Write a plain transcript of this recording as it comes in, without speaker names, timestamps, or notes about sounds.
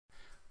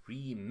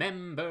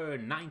Remember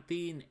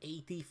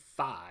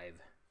 1985?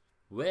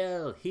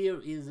 Well, here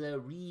is a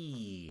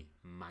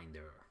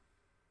reminder.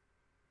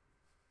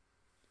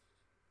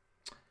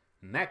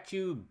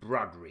 Matthew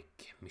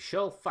Broderick,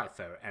 Michelle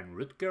Pfeiffer, and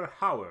Rutger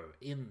Hauer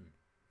in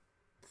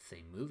the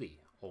same movie.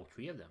 All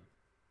three of them.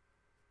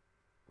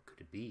 What could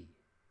it be?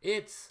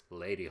 It's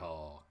Lady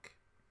Hawk.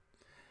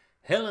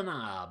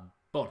 Helena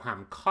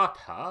Bonham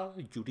Carter,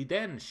 Judi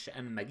Dench,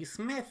 and Maggie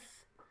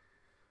Smith.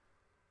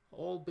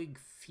 All big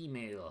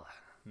female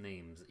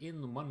names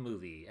in one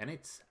movie, and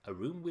it's A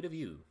Room with a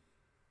View.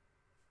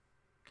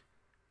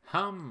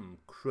 Hum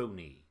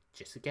Crony,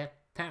 Jessica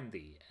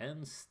Tandy,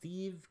 and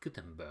Steve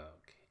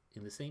Guttenberg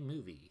in the same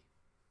movie.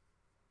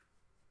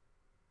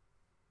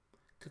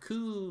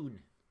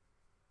 Cocoon.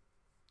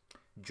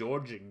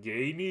 George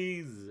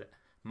Gaines,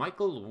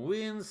 Michael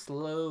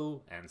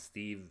Winslow, and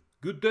Steve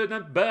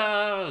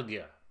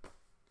Guttenberg.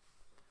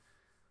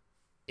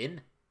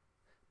 In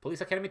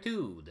Police Academy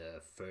 2,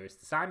 The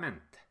First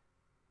Assignment.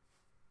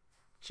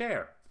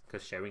 Cher,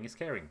 because sharing is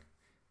caring.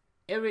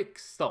 Eric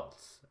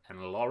Stoltz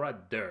and Laura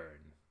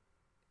Dern.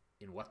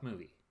 In what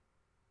movie?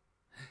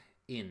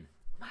 In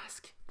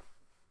Mask.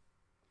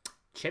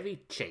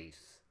 Chevy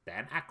Chase,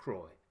 Dan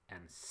Aykroyd,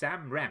 and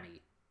Sam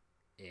Raimi.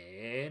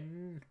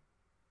 In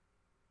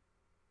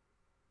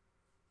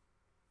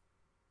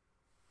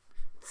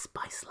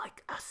Spice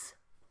Like Us.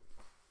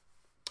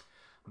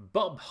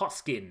 Bob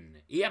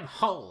Hoskin, Ian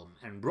Holm,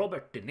 and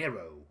Robert De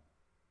Niro.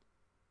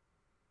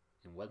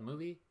 In what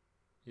movie,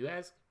 you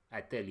ask?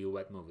 I tell you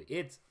what movie.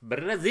 It's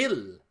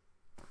Brazil.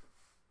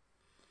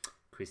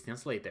 Christian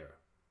Slater,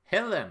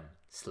 Helen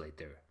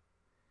Slater,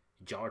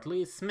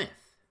 Yardley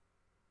Smith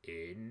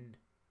in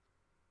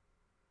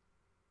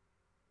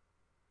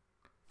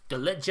The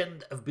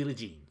Legend of Billie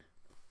Jean.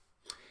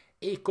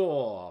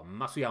 Eiko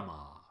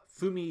Masuyama,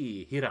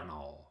 Fumi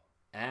Hirano,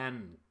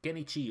 and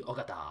Kenichi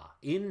Ogata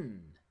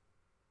in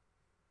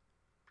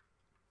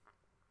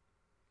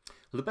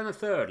Lupin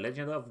III,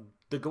 Legend of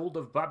the Gold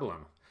of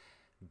Babylon.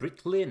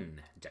 Britt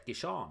Lynn, Jackie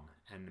Chan,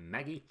 and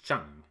Maggie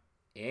Chung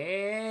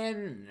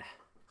in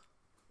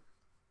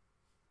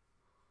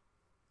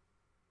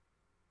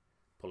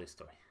Police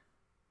Story.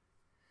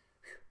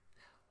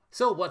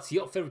 So, what's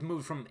your favorite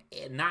movie from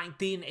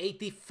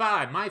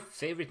 1985? My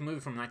favorite movie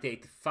from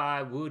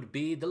 1985 would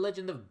be The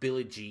Legend of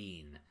Billie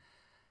Jean.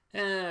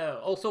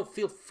 Also,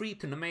 feel free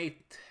to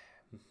nominate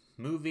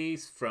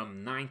movies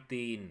from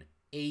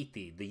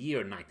 1980, the year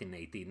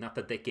 1980, not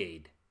the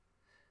decade,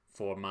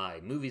 for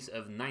my movies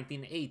of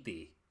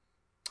 1980.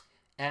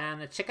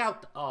 And check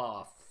out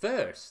our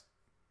first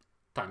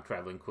time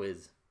traveling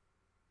quiz.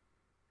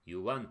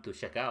 You want to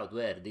check out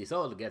where this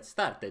all gets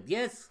started,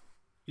 yes?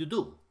 You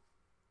do.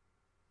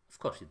 Of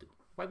course you do.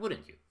 Why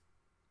wouldn't you?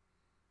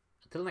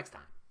 Until next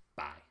time,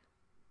 bye.